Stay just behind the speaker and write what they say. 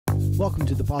Welcome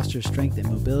to the Posture Strength and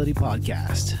Mobility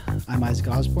Podcast. I'm Isaac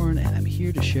Osborne, and I'm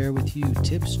here to share with you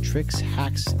tips, tricks,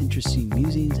 hacks, interesting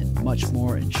musings, and much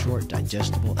more in short,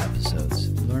 digestible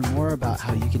episodes. To learn more about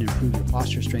how you can improve your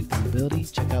posture strength and mobility,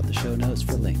 check out the show notes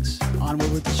for links.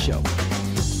 Onward with the show.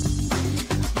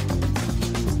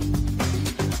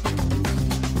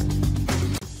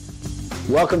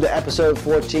 Welcome to episode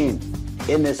 14.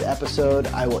 In this episode,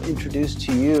 I will introduce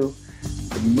to you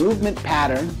the movement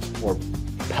pattern or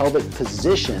pelvic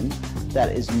position that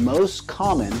is most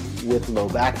common with low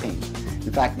back pain.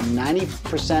 In fact,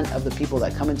 90% of the people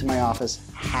that come into my office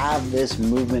have this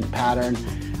movement pattern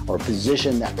or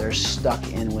position that they're stuck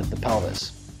in with the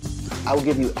pelvis. I will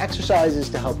give you exercises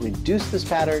to help reduce this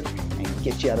pattern and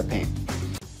get you out of pain.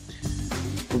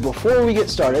 But before we get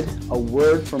started, a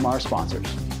word from our sponsors.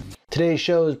 Today's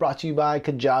show is brought to you by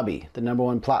Kajabi, the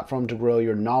 #1 platform to grow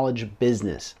your knowledge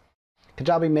business.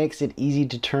 Kajabi makes it easy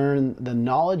to turn the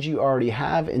knowledge you already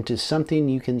have into something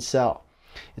you can sell.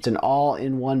 It's an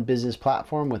all-in-one business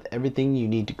platform with everything you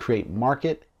need to create,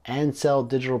 market, and sell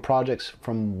digital projects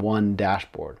from one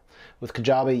dashboard. With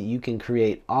Kajabi, you can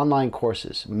create online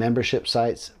courses, membership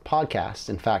sites, podcasts.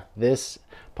 In fact, this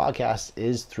podcast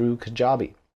is through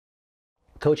Kajabi.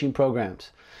 Coaching programs.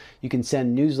 You can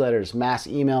send newsletters, mass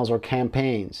emails, or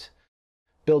campaigns.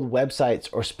 Build websites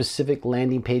or specific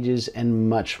landing pages, and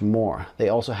much more. They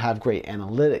also have great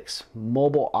analytics,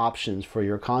 mobile options for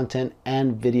your content,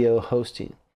 and video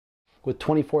hosting. With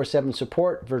 24/7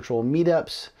 support, virtual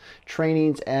meetups,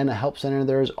 trainings, and a help center,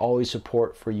 there is always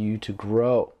support for you to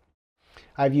grow.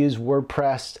 I've used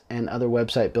WordPress and other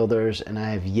website builders, and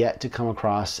I have yet to come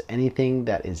across anything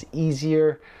that is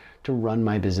easier to run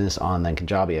my business on than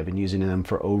Kajabi. I've been using them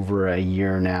for over a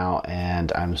year now,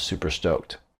 and I'm super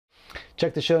stoked.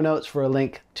 Check the show notes for a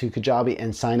link to Kajabi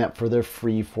and sign up for their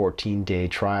free 14-day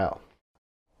trial.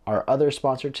 Our other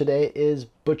sponsor today is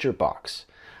ButcherBox.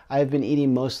 I have been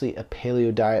eating mostly a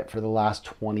paleo diet for the last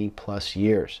 20 plus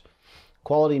years.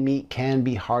 Quality meat can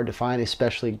be hard to find,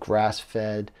 especially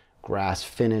grass-fed,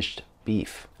 grass-finished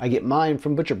beef. I get mine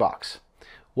from ButcherBox.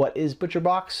 What is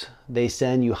ButcherBox? They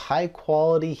send you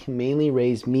high-quality, humanely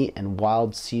raised meat and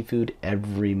wild seafood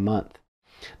every month.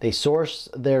 They source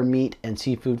their meat and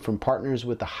seafood from partners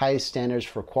with the highest standards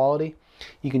for quality.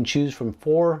 You can choose from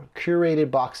 4 curated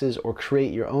boxes or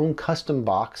create your own custom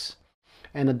box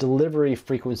and a delivery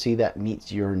frequency that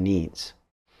meets your needs.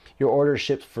 Your order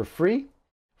ships for free,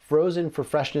 frozen for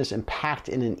freshness, and packed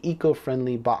in an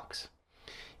eco-friendly box.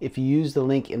 If you use the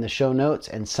link in the show notes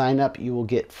and sign up, you will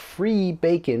get free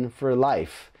bacon for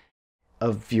life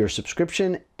of your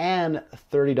subscription and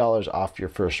 $30 off your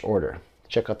first order.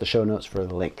 Check out the show notes for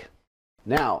the link.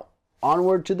 Now,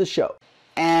 onward to the show.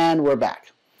 And we're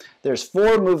back. There's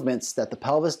 4 movements that the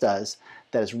pelvis does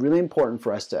that is really important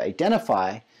for us to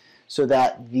identify so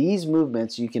that these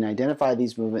movements, you can identify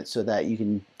these movements so that you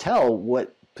can tell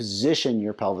what position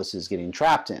your pelvis is getting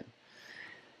trapped in.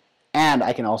 And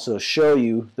I can also show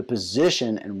you the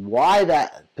position and why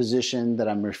that position that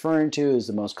I'm referring to is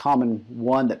the most common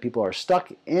one that people are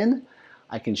stuck in.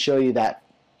 I can show you that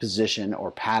position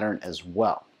or pattern as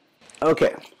well.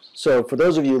 Okay, so for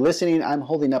those of you listening, I'm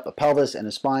holding up a pelvis and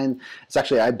a spine. It's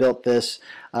actually, I built this.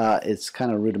 It's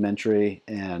kind of rudimentary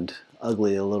and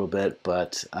ugly a little bit,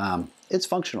 but it's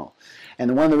functional.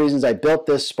 And one of the reasons I built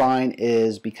this spine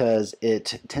is because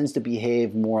it tends to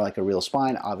behave more like a real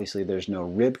spine. Obviously, there's no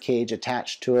rib cage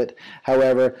attached to it.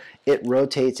 However, it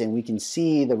rotates, and we can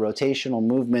see the rotational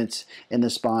movements in the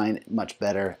spine much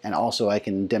better. And also, I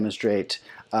can demonstrate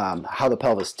how the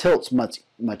pelvis tilts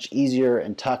much easier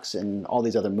and tucks and all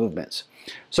these other movements.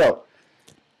 So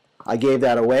I gave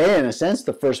that away in a sense,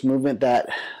 the first movement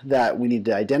that we need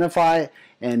to identify.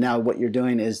 And now what you're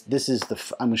doing is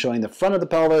I'm showing the front of the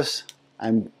pelvis.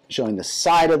 I'm showing the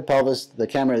side of the pelvis. The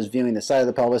camera is viewing the side of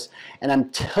the pelvis, and I'm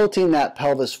tilting that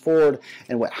pelvis forward.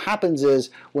 And what happens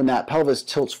is when that pelvis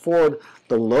tilts forward,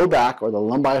 the low back or the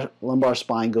lumbar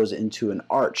spine goes into an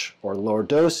arch or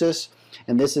lordosis,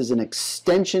 and this is an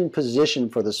extension position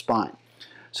for the spine.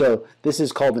 So this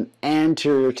is called an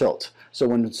anterior tilt. So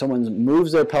when someone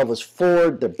moves their pelvis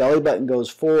forward, their belly button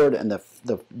goes forward, and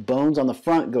the bones on the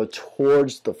front go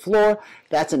towards the floor,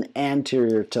 that's an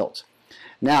anterior tilt.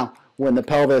 Now, when the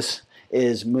pelvis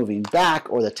is moving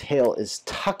back or the tail is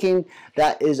tucking,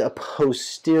 that is a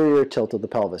posterior tilt of the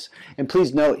pelvis. And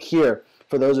please note here,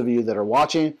 for those of you that are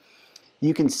watching,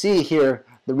 you can see here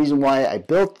the reason why I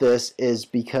built this is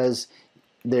because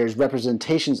there's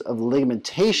representations of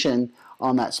ligamentation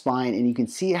on that spine, and you can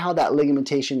see how that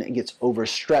ligamentation gets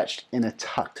overstretched in a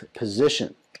tucked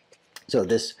position. So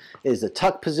this is the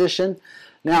tuck position.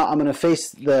 Now I'm going to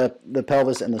face the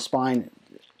pelvis and the spine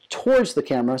towards the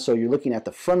camera, so you're looking at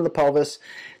the front of the pelvis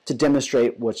to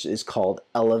demonstrate what is called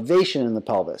elevation in the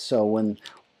pelvis. So when,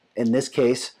 in this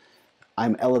case,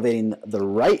 I'm elevating the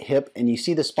right hip, and you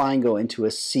see the spine go into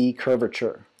a C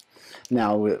curvature.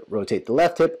 Now we rotate the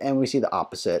left hip, and we see the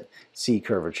opposite C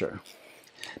curvature.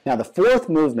 Now the fourth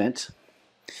movement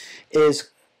is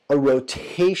a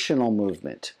rotational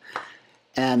movement.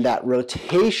 And that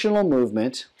rotational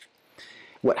movement,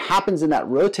 what happens in that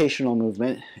rotational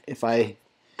movement, if I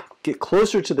get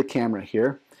closer to the camera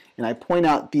here, and I point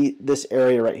out this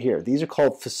area right here, these are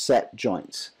called facet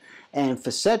joints. And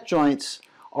facet joints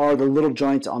are the little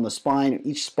joints on the spine.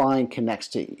 Each spine connects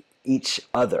to each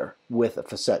other with a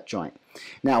facet joint.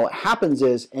 Now what happens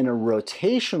is, in a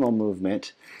rotational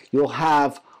movement, you'll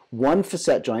have one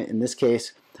facet joint. In this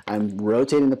case, I'm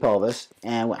rotating the pelvis,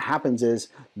 and what happens is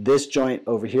this joint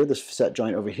over here, this facet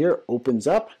joint over here, opens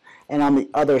up, and on the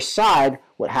other side,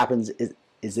 what happens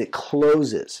is it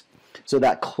closes. So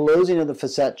that closing of the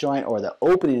facet joint, or the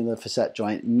opening of the facet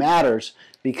joint, matters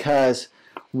because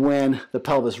when the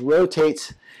pelvis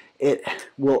rotates, it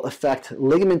will affect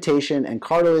ligamentation and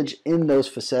cartilage in those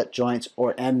facet joints,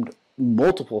 and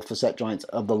multiple facet joints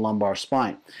of the lumbar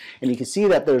spine. And you can see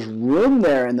that there's room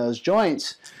there in those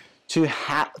joints to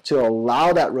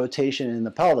allow that rotation in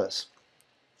the pelvis.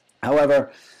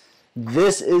 However,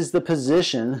 this is the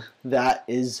position that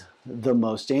is the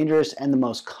most dangerous and the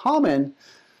most common.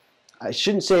 I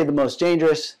shouldn't say the most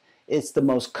dangerous, it's the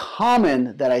most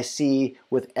common that I see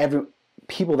with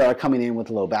people that are coming in with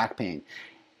low back pain.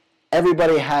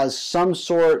 Everybody has some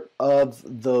sort of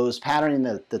those patterning,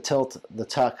 the tilt, the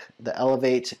tuck, the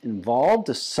elevate involved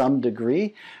to some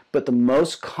degree, but the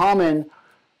most common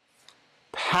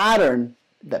pattern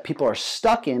that people are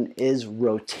stuck in is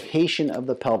rotation of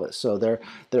the pelvis. So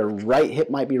their right hip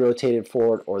might be rotated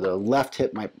forward, or their left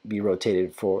hip might be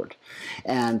rotated forward.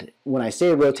 And when I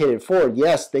say rotated forward,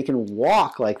 yes, they can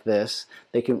walk like this.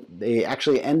 They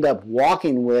actually end up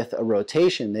walking with a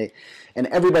rotation. And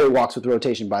everybody walks with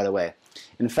rotation, by the way.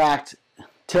 In fact,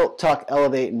 tilt, tuck,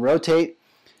 elevate, and rotate,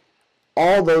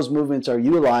 all those movements are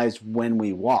utilized when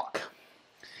we walk.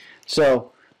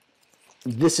 So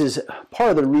this is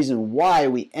part of the reason why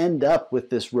we end up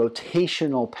with this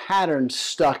rotational pattern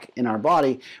stuck in our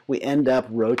body. We end up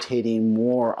rotating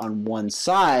more on one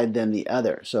side than the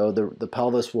other. So the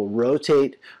pelvis will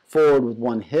rotate forward with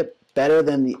one hip better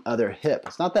than the other hip.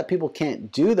 It's not that people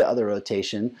can't do the other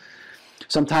rotation.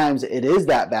 Sometimes it is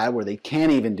that bad where they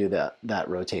can't even do that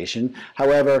rotation.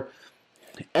 However,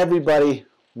 everybody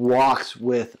walks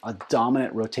with a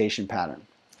dominant rotation pattern.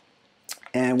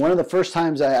 And one of the first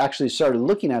times I actually started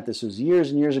looking at this was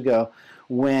years and years ago,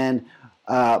 when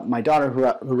my daughter,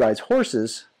 who rides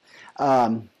horses,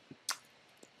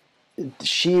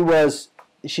 she was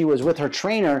with her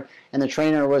trainer, and the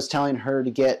trainer was telling her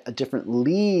to get a different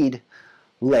lead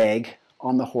leg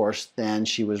on the horse than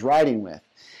she was riding with.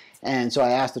 And so I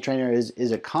asked the trainer, is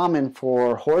it common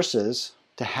for horses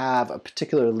to have a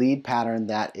particular lead pattern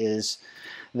that is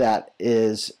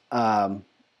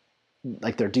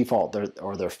like their default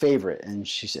or their favorite? And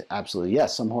she said, absolutely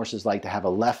yes. Some horses like to have a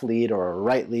left lead or a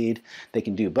right lead. They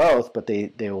can do both, but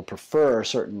they will prefer a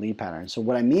certain lead pattern. So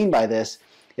what I mean by this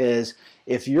is,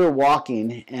 if you're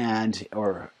walking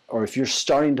or if you're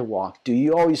starting to walk, do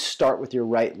you always start with your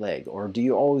right leg, or do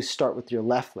you always start with your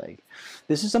left leg?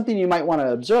 This is something you might want to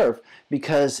observe,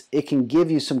 because it can give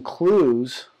you some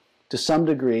clues to some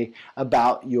degree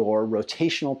about your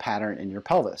rotational pattern in your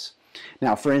pelvis.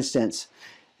 Now, for instance,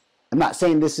 I'm not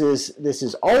saying this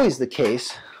is always the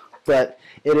case, but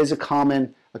it is a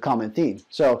common theme.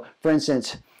 So, for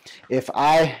instance, if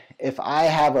I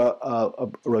have a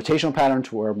rotational pattern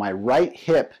to where my right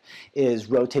hip is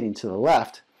rotating to the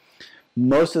left,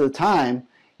 most of the time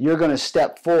you're going to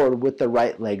step forward with the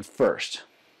right leg first,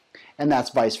 and that's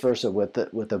vice versa with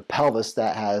the pelvis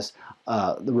that has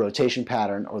the rotation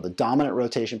pattern, or the dominant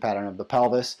rotation pattern of the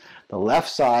pelvis. The left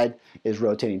side is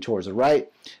rotating towards the right.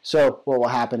 So what will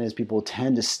happen is people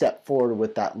tend to step forward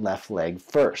with that left leg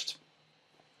first.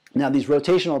 Now, these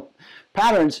rotational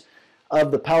patterns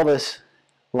of the pelvis,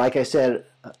 like I said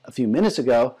a few minutes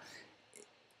ago,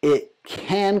 it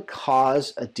can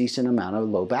cause a decent amount of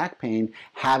low back pain,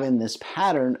 having this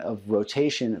pattern of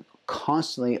rotation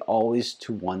constantly always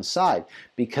to one side,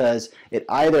 because it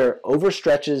either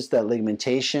overstretches that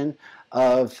ligamentation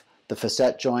of the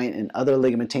facet joint and other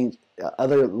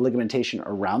ligamentation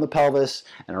around the pelvis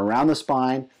and around the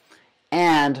spine,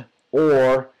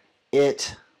 or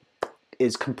it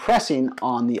is compressing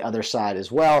on the other side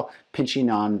as well, pinching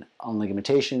on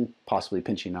ligamentation, possibly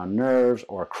pinching on nerves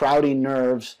or crowding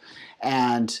nerves,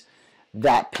 and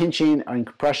that pinching and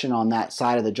compression on that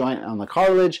side of the joint on the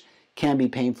cartilage can be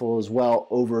painful as well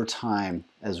over time.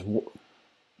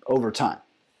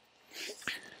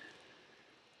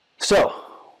 So,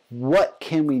 what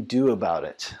can we do about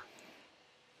it?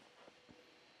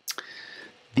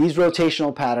 These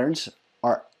rotational patterns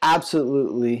are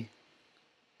absolutely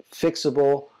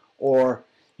fixable, or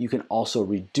you can also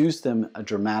reduce them a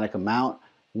dramatic amount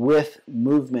with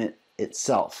movement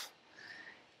itself.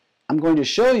 I'm going to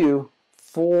show you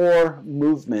 4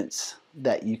 movements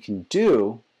that you can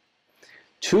do.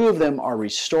 2 of them are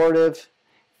restorative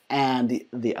and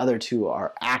the other 2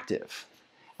 are active.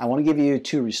 I want to give you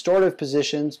 2 restorative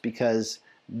positions because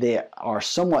they are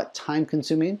somewhat time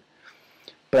consuming,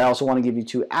 but I also want to give you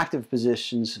 2 active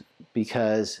positions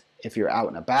because if you're out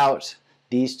and about,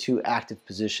 these 2 active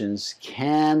positions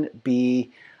can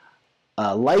be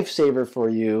a lifesaver for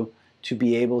you to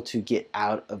be able to get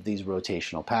out of these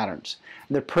rotational patterns.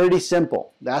 And they're pretty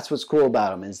simple. That's what's cool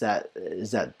about them, is that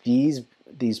these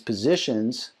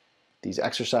positions, these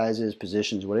exercises,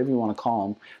 positions, whatever you want to call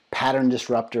them, pattern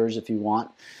disruptors if you want,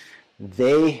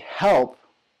 they help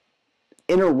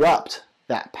interrupt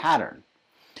that pattern.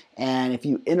 And if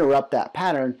you interrupt that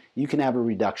pattern, you can have a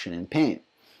reduction in pain.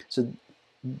 So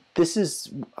this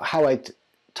is how I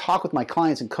talk with my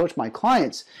clients and coach my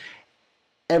clients.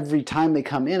 Every time they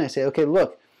come in, I say, okay,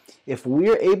 look, if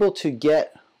we're able to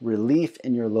get relief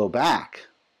in your low back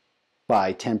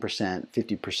by 10%,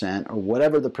 50%, or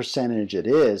whatever the percentage it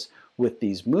is with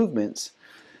these movements,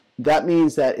 that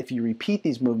means that if you repeat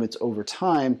these movements over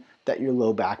time, that your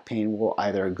low back pain will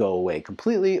either go away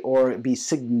completely or be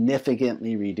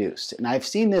significantly reduced. And I've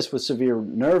seen this with severe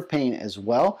nerve pain as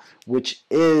well, which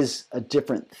is a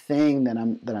different thing that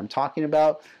I'm talking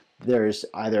about. There's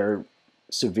either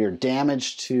severe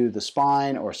damage to the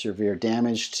spine or severe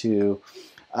damage to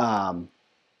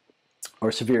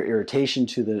or severe irritation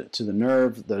to the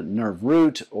nerve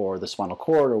root or the spinal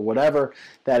cord or whatever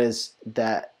that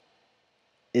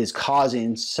is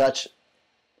causing such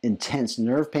intense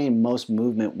nerve pain. Most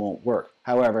movement won't work.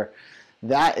 However,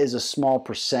 that is a small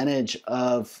percentage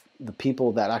of the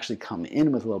people that actually come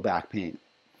in with low back pain.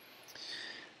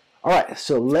 All right,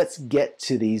 so let's get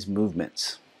to these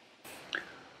movements.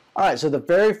 All right, so the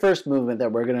very first movement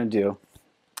that we're going to do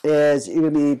is you're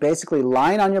going to be basically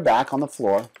lying on your back on the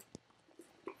floor.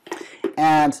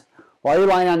 And while you're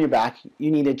lying on your back, you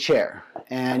need a chair.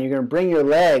 And you're going to bring your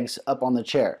legs up on the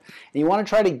chair. And you want to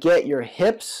try to get your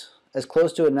hips as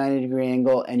close to a 90-degree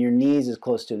angle and your knees as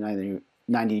close to a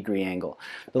 90-degree angle.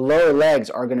 The lower legs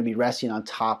are going to be resting on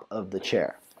top of the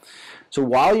chair. So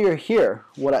while you're here,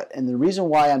 and the reason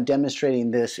why I'm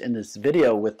demonstrating this in this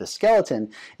video with the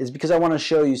skeleton is because I want to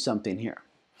show you something here.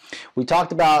 We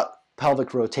talked about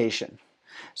pelvic rotation.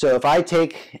 So if I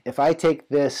take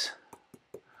this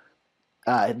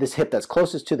this hip that's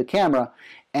closest to the camera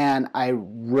and I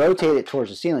rotate it towards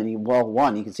the ceiling, well,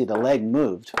 one, you can see the leg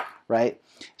moved, right?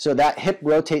 So that hip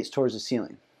rotates towards the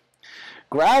ceiling.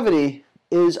 Gravity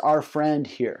is our friend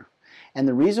here. And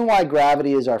the reason why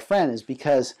gravity is our friend is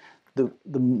because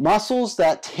the muscles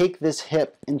that take this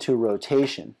hip into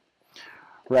rotation,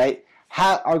 right,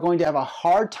 are going to have a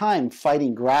hard time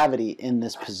fighting gravity in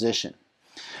this position.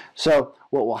 So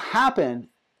what will happen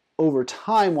over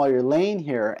time while you're laying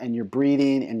here and you're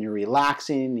breathing and you're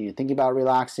relaxing and you're thinking about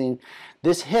relaxing,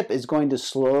 this hip is going to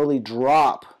slowly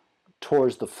drop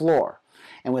towards the floor.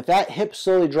 And with that hip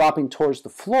slowly dropping towards the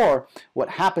floor, what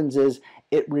happens is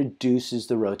it reduces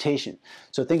the rotation.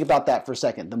 So think about that for a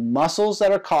second. The muscles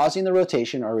that are causing the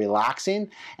rotation are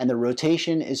relaxing and the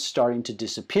rotation is starting to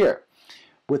disappear.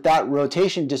 With that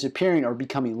rotation disappearing or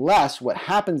becoming less, what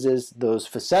happens is those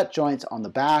facet joints on the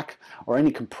back or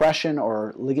any compression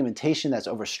or ligamentation that's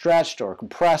overstretched or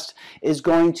compressed is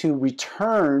going to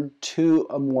return to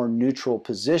a more neutral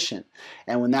position.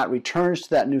 And when that returns to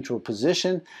that neutral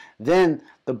position, then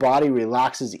the body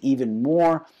relaxes even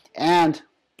more and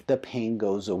the pain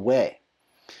goes away.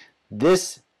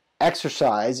 This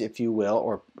exercise, if you will,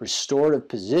 or restorative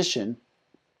position,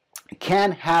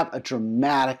 can have a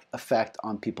dramatic effect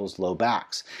on people's low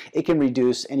backs. It can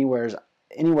reduce anywhere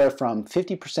from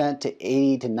 50% to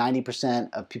 80 to 90%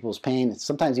 of people's pain,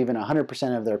 sometimes even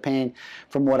 100% of their pain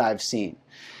from what I've seen.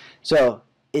 So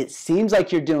it seems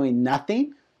like you're doing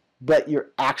nothing, but you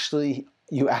actually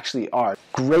are.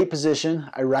 Great position.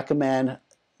 I recommend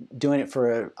doing it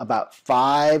for about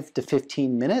 5 to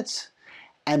 15 minutes.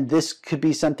 And this could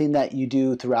be something that you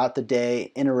do throughout the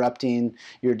day, interrupting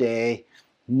your day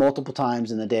multiple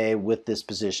times in the day with this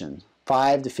position,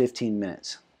 5 to 15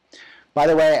 minutes. By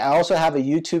the way, I also have a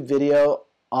YouTube video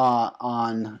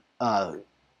on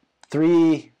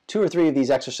 3 2 or 3 of these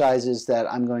exercises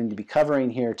that I'm going to be covering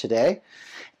here today,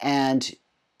 and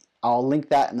I'll link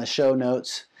that in the show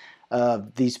notes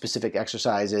of these specific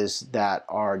exercises that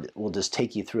will just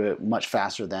take you through it much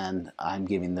faster than I'm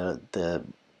giving the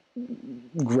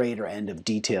greater end of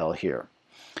detail here.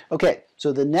 Okay,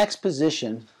 so the next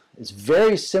position is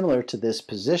very similar to this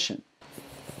position.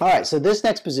 All right, so this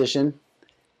next position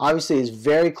obviously is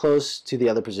very close to the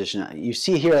other position. You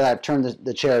see here that I've turned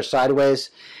the chair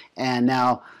sideways, and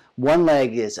now one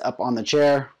leg is up on the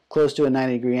chair, close to a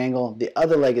 90-degree angle. The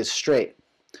other leg is straight.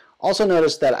 Also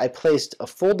notice that I placed a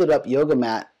folded up yoga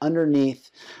mat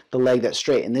underneath the leg that's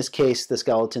straight. In this case, the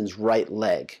skeleton's right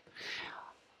leg.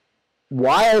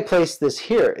 Why I placed this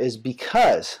here is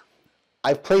because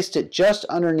I've placed it just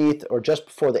underneath or just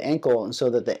before the ankle, and so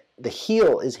that the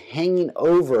heel is hanging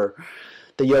over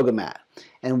the yoga mat.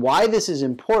 And why this is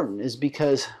important is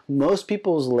because most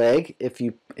people's leg, if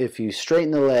you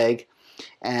straighten the leg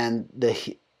and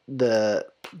the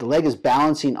leg is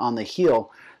balancing on the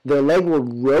heel, their leg will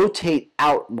rotate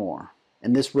out more.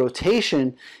 And this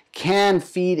rotation can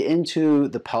feed into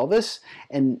the pelvis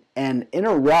and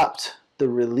interrupt the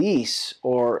release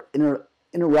or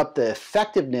interrupt the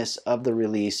effectiveness of the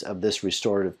release of this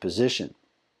restorative position.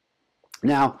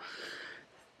 Now,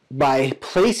 by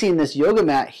placing this yoga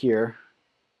mat here,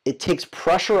 it takes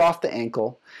pressure off the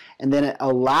ankle, and then it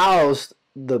allows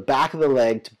the back of the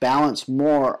leg to balance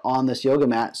more on this yoga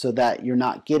mat so that you're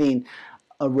not getting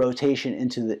a rotation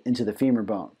into the femur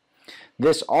bone.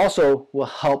 This also will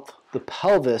help the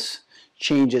pelvis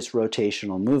change its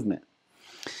rotational movement.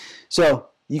 So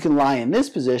you can lie in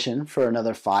this position for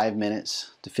another 5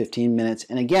 minutes to 15 minutes.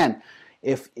 And again,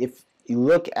 if you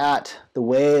look at the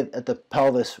way that the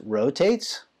pelvis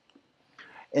rotates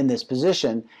in this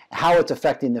position, how it's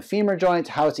affecting the femur joint,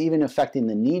 how it's even affecting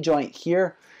the knee joint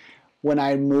here when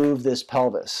I move this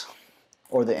pelvis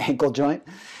or the ankle joint.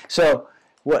 So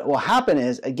what will happen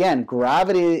is, again,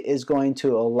 gravity is going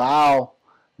to allow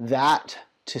that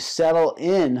to settle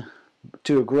in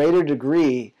to a greater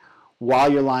degree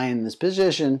while you're lying in this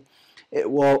position.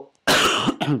 It will,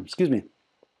 excuse me,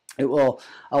 it will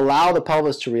allow the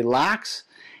pelvis to relax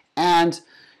and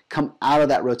come out of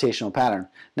that rotational pattern.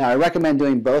 Now, I recommend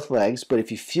doing both legs, but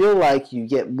if you feel like you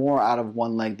get more out of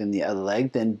one leg than the other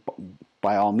leg, then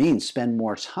by all means spend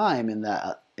more time in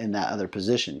that other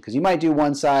position. Because you might do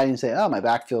one side and say, oh, my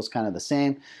back feels kind of the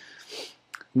same.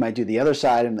 You might do the other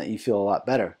side and that you feel a lot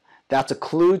better. That's a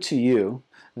clue to you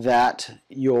that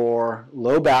your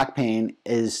low back pain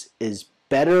is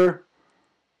better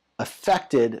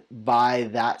affected by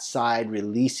that side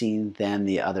releasing than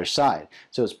the other side.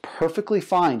 So it's perfectly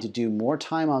fine to do more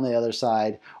time on the other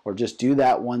side or just do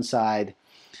that one side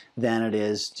than it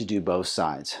is to do both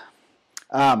sides.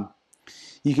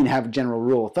 You can have a general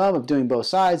rule of thumb of doing both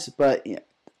sides, but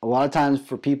a lot of times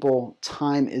for people,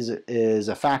 time is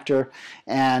a factor,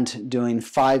 and doing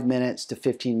 5 minutes to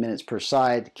 15 minutes per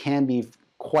side can be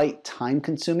quite time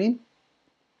consuming.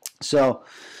 So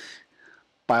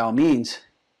by all means,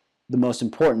 the most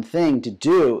important thing to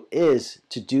do is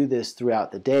to do this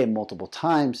throughout the day multiple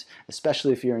times,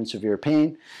 especially if you're in severe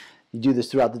pain. You do this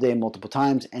throughout the day multiple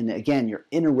times, and again, you're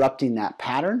interrupting that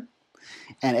pattern,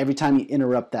 and every time you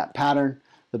interrupt that pattern,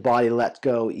 the body lets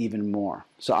go even more.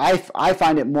 So I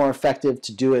find it more effective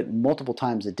to do it multiple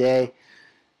times a day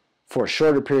for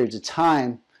shorter periods of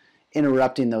time,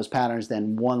 interrupting those patterns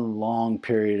than one long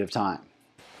period of time.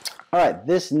 All right,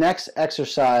 this next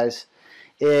exercise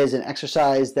is an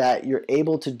exercise that you're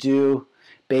able to do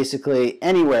basically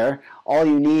anywhere. All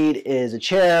you need is a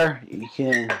chair. You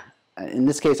can, in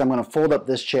this case, I'm going to fold up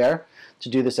this chair to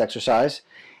do this exercise,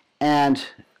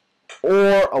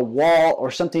 or a wall or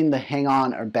something to hang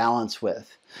on or balance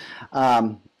with.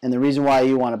 And the reason why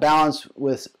you want to balance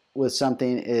with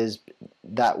something is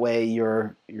that way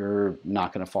you're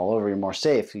not going to fall over. You're more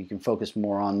safe. You can focus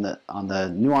more on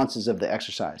the nuances of the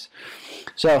exercise.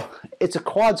 So it's a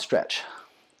quad stretch.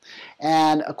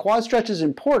 And a quad stretch is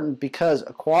important because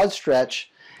a quad stretch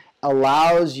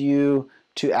allows you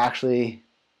to actually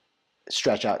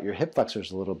stretch out your hip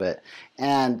flexors a little bit.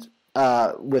 And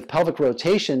with pelvic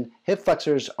rotation, hip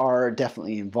flexors are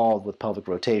definitely involved with pelvic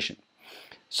rotation.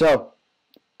 So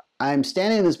I'm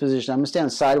standing in this position. I'm going to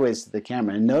stand sideways to the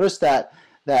camera, and notice that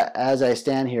as I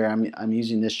stand here, I'm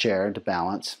using this chair to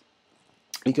balance.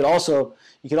 You could also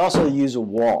use a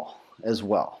wall as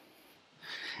well,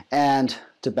 and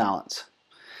to balance.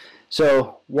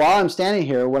 So while I'm standing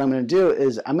here, what I'm going to do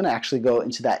is I'm going to actually go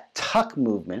into that tuck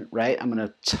movement, right? I'm going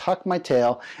to tuck my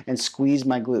tail and squeeze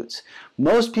my glutes.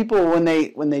 Most people, when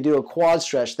they do a quad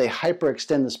stretch, they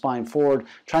hyperextend the spine forward,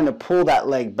 trying to pull that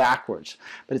leg backwards.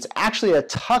 But it's actually a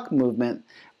tuck movement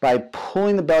by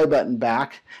pulling the belly button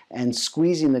back and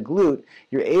squeezing the glute,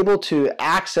 you're able to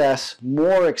access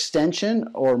more extension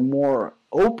or more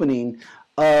opening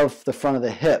of the front of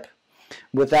the hip.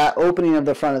 With that opening of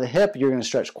the front of the hip, you're going to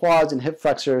stretch quads and hip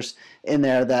flexors in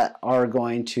there that are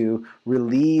going to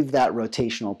relieve that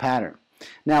rotational pattern.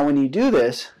 Now, when you do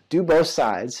this, do both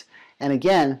sides, and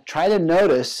again, try to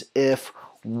notice if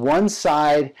one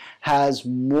side has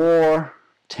more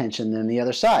tension than the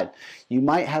other side. You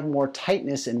might have more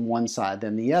tightness in one side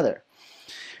than the other.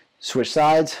 Switch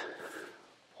sides,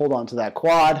 hold on to that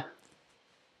quad,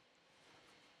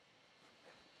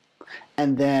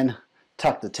 and then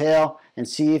tuck the tail and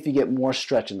see if you get more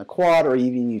stretch in the quad or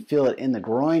even you feel it in the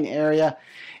groin area.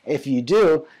 If you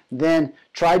do, then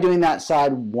try doing that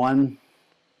side one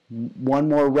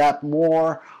more rep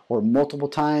more or multiple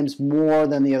times more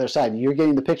than the other side. You're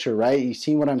getting the picture, right? You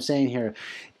see what I'm saying here?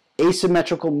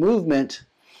 Asymmetrical movement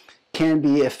can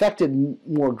be affected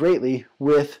more greatly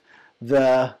with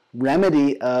the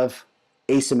remedy of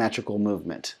asymmetrical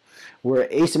movement. We're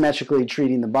asymmetrically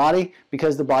treating the body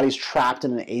because the body's trapped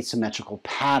in an asymmetrical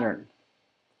pattern.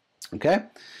 Okay?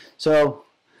 So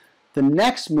the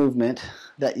next movement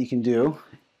that you can do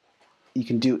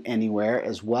anywhere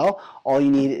as well. All you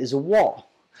need is a wall.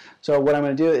 So what I'm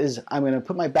going to do is I'm going to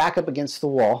put my back up against the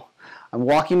wall. I'm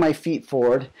walking my feet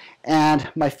forward, and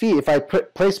my feet, if I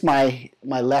place my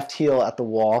left heel at the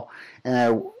wall and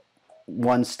I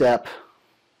one step,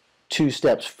 two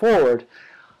steps forward,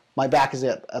 my back is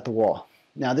at the wall.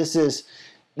 Now this is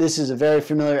a very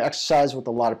familiar exercise with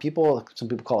a lot of people. Some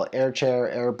people call it air chair,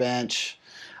 air bench.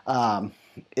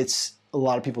 It's a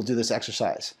lot of people do this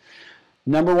exercise.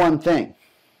 Number one thing,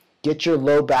 get your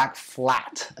low back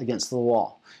flat against the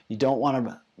wall. You don't want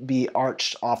to be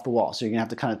arched off the wall. So you're going to have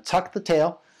to kind of tuck the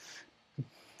tail,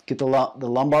 get the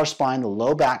lumbar spine, the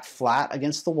low back flat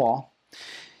against the wall.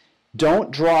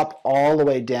 Don't drop all the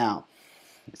way down.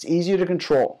 It's easier to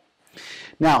control.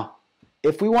 Now,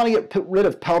 if we want to get rid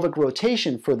of pelvic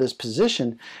rotation for this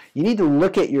position, you need to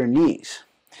look at your knees.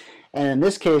 And in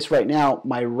this case right now,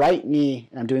 my right knee,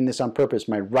 and I'm doing this on purpose,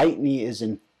 my right knee is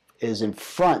in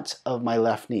front of my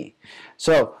left knee.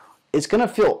 So it's going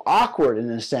to feel awkward in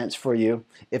a sense for you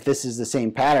if this is the same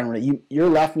pattern where your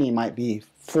left knee might be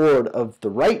forward of the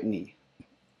right knee.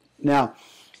 Now,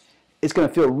 it's going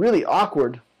to feel really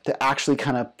awkward to actually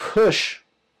kind of push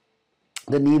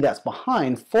the knee that's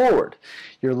behind forward.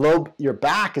 Your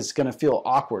back is going to feel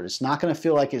awkward. It's not going to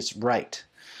feel like it's right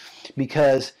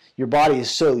because your body is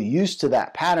so used to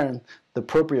that pattern. The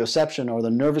proprioception, or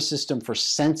the nervous system for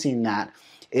sensing that,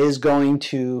 is going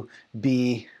to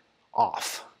be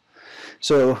off.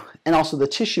 So, and also the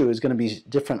tissue is going to be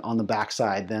different on the back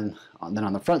side than on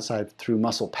the front side through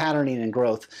muscle patterning and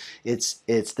growth.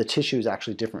 The tissue is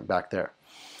actually different back there.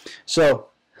 So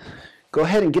go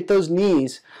ahead and get those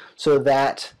knees so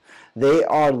that they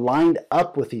are lined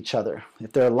up with each other.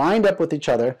 If they're lined up with each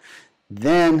other,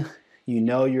 then you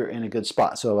know you're in a good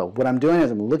spot. So what I'm doing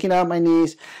is I'm looking at my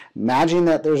knees, imagining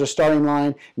that there's a starting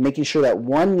line, making sure that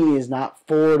one knee is not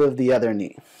forward of the other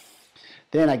knee.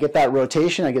 Then I get that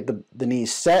rotation, I get the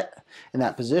knees set in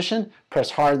that position,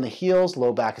 press hard in the heels,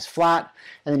 low back is flat,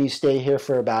 and then you stay here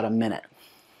for about a minute.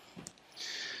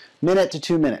 Minute to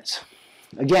 2 minutes.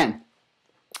 Again,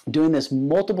 doing this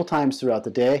multiple times throughout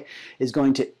the day is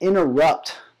going to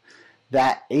interrupt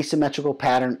that asymmetrical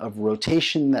pattern of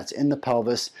rotation that's in the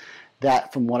pelvis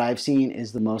that, from what I've seen,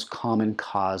 is the most common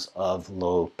cause of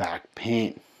low back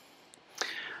pain.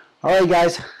 All right,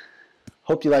 guys.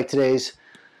 Hope you liked today's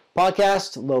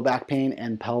podcast, low back pain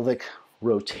and pelvic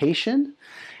rotation.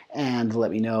 And let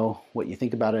me know what you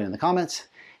think about it in the comments.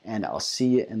 And I'll see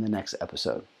you in the next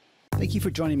episode. Thank you for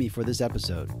joining me for this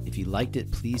episode. If you liked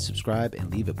it, please subscribe and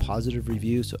leave a positive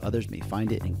review so others may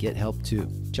find it and get help too.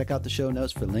 Check out the show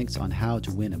notes for links on how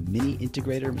to win a mini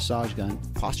integrator massage gun,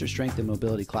 posture strength and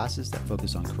mobility classes that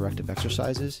focus on corrective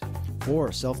exercises,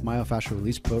 or self-myofascial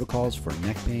release protocols for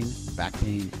neck pain, back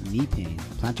pain, knee pain,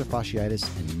 plantar fasciitis,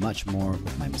 and much more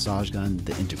with my massage gun,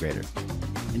 the Integrator.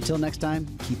 Until next time,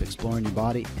 keep exploring your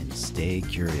body and stay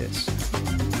curious.